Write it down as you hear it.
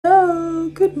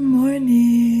Good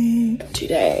morning.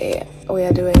 Today we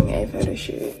are doing a photo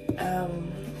shoot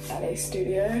at a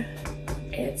studio.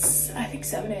 It's I think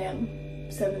 7 a.m.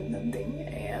 7 something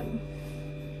a.m.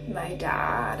 My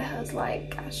dad has like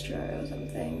gastro or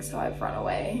something, so I've run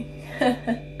away. So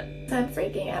I'm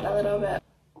freaking out a little bit.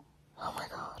 Oh my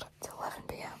god, it's 11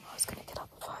 p.m. I was gonna get up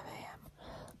at 5 a.m.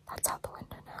 That's out the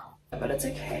window now. But it's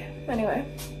okay. Anyway,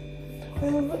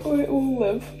 we all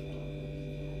live.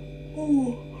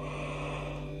 Ooh.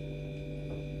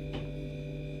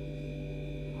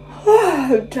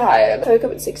 I'm tired. I woke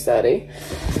up at 6:30.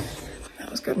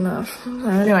 That was good enough.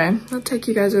 Anyway, I'll take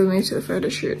you guys with me to the photo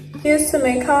shoot. Here's the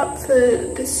makeup for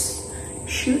this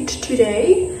shoot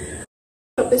today.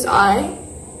 Got this eye.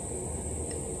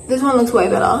 This one looks way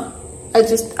better.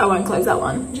 I won't close that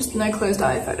one. Just no closed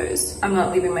eye photos. I'm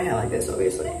not leaving my hair like this,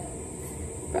 obviously.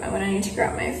 But I'm gonna need to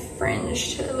grab my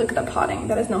fringe to look at the parting.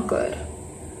 That is not good.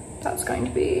 That's going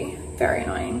to be very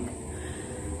annoying.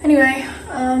 Anyway,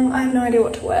 I have no idea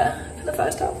what to wear for the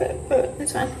first outfit, but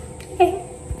it's fine.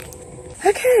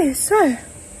 Okay, so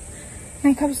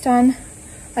makeup's done.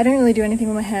 I don't really do anything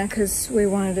with my hair because we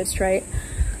wanted it straight.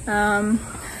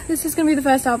 This is gonna be the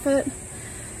first outfit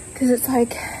because it's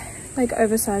like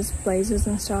oversized blazers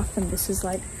and stuff, and this is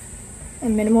like a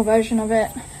minimal version of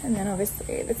it, and then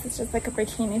obviously this is just like a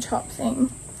bikini top thing.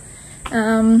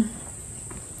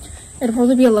 It'll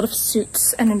probably be a lot of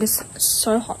suits, and it is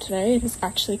so hot today. It is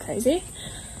actually crazy.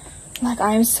 Like,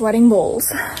 I am sweating balls.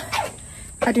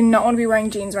 I do not want to be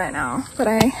wearing jeans right now, but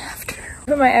I have to.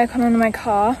 Put my aircon on in my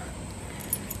car,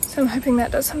 so I'm hoping that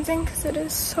does something because it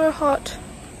is so hot.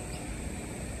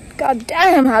 God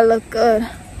damn, I look good.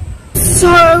 So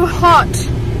hot.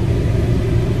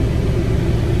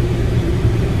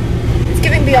 It's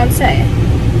giving Beyonce.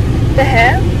 The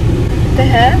hair.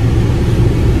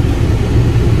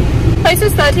 The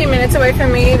place is 13 minutes away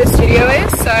from me, the studio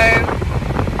is, so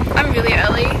I'm really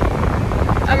early.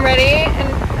 I'm ready and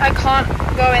I can't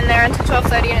go in there until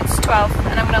 12:30 and it's 12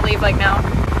 and I'm gonna leave like now.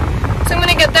 So I'm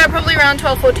gonna get there probably around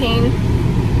 12:14,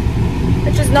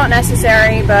 which is not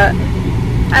necessary, but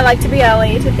I like to be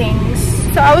early to things.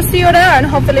 So I will see you there and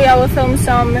hopefully I will film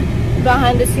some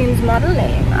behind the scenes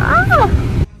modeling.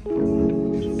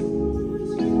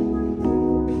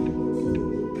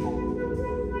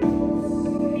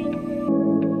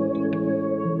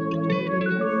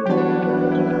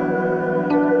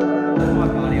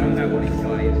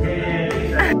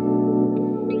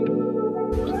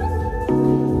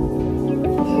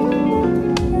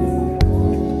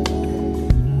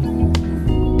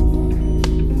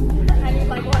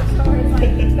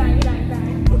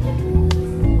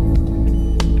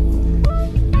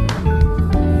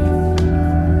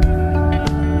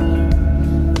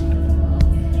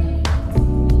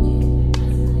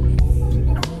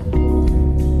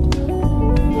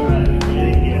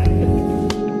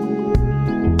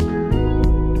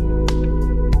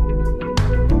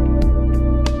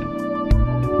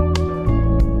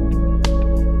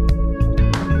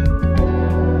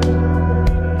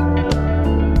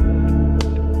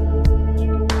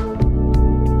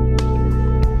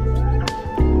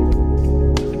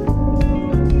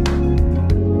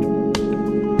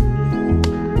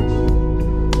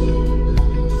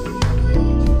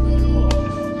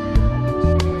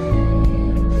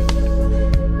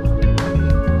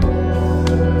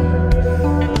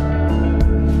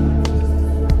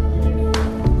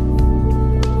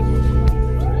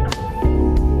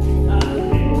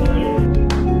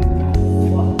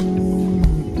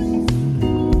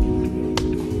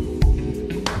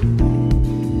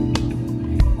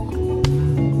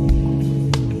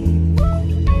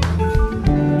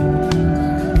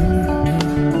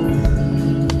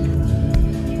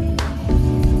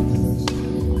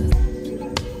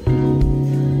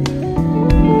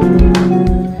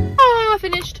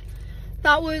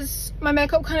 My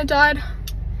makeup kind of died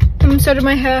and so did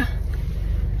my hair.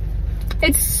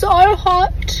 It's so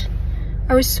hot.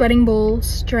 I was sweating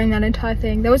balls during that entire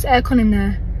thing. There was aircon in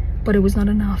there, but it was not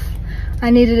enough. I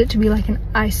needed it to be like an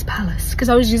ice palace because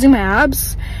I was using my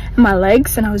abs and my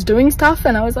legs and I was doing stuff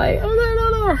and I was like, oh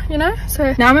no, you know?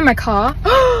 So now I'm in my car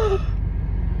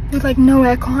with like no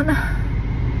aircon.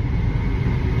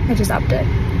 I just upped it.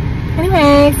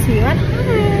 Anyway, see you at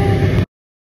home.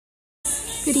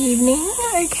 Good evening.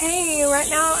 Okay, right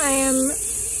now I am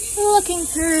looking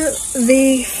through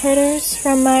the photos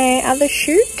from my other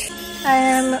shoot. I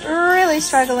am really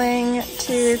struggling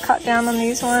to cut down on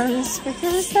these ones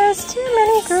because there's too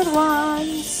many good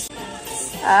ones.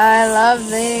 I love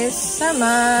these so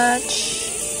much.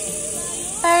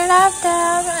 I love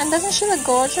them. And doesn't she look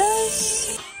gorgeous?